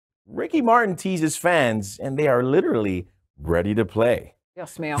Ricky Martin teases fans, and they are literally ready to play.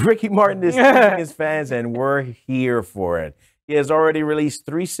 Yes, ma'am. Ricky Martin is teasing his fans, and we're here for it. He has already released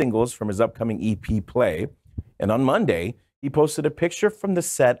 3 singles from his upcoming EP, Play. And on Monday, he posted a picture from the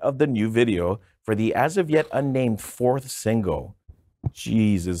set of the new video for the as-of-yet unnamed 4th single.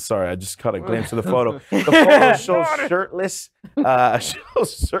 Jesus, sorry, I just caught a glimpse of the photo. The photo shows shirtless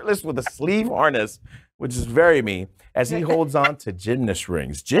with a sleeve harness, which is very me, as he holds on to gymnast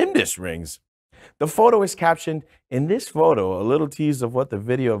rings. Gymnast rings. The photo is captioned, "In this photo, a little tease of what the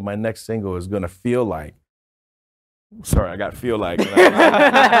video of my next single is going to feel like." Sorry, I got feel like.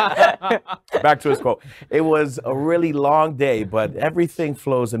 Back to his quote. "It was a really long day, but everything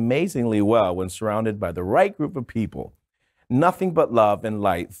flows amazingly well when surrounded by the right group of people. Nothing but love and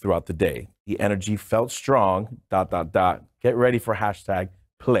light throughout the day. The energy felt strong, ... Get ready for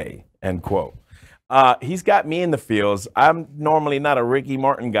 #play," end quote. He's got me in the feels. I'm normally not a Ricky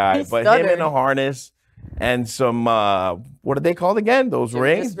Martin guy, but him in a harness and some, what are they called again? Those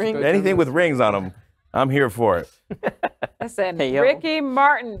rings? Anything with rings on them. I'm here for it. Listen, Ricky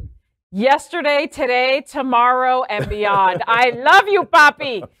Martin, yesterday, today, tomorrow, and beyond. I love you,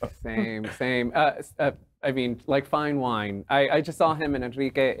 Papi. Same. I mean, like fine wine. I just saw him and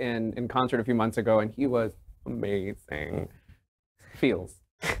Enrique in concert a few months ago, and he was amazing. Feels.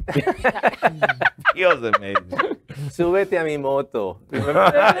 Feels amazing. Súbete a mi moto. So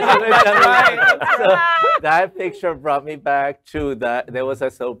that picture brought me back to that. There was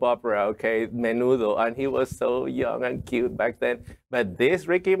a soap opera, okay, Menudo, and he was so young and cute back then. But this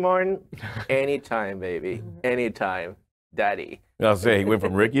Ricky Martin, anytime, baby, anytime, daddy. I'll say he went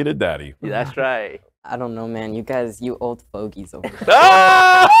from Ricky to daddy. That's right. I don't know, man. You guys, you old fogies over there.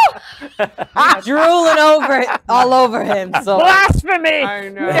 Oh! Drooling all over him. So Blasphemy! I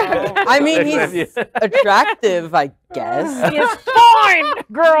know. I mean, he's attractive, I guess. He is fine,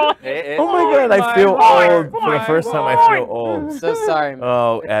 girl. Oh my God, I feel old. For the first time, I feel old. So sorry, man.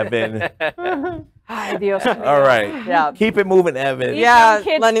 Oh, Evan. Ay, Dios mío. All right. Yeah. Keep it moving, Evan. Yeah,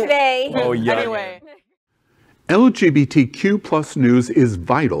 Kids Lenny. today. Oh, yeah. Anyway. LGBTQ+ news is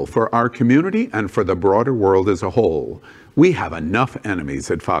vital for our community and for the broader world as a whole. We have enough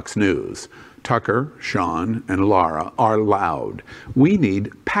enemies at Fox News. Tucker, Sean, and Lara are loud. We need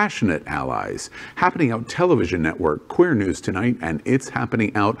passionate allies. Happening Out television network, Queer News Tonight, and It's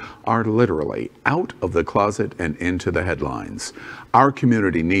Happening Out are literally out of the closet and into the headlines. Our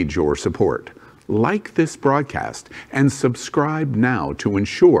community needs your support. Like this broadcast and subscribe now to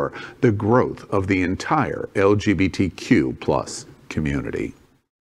ensure the growth of the entire LGBTQ+ community.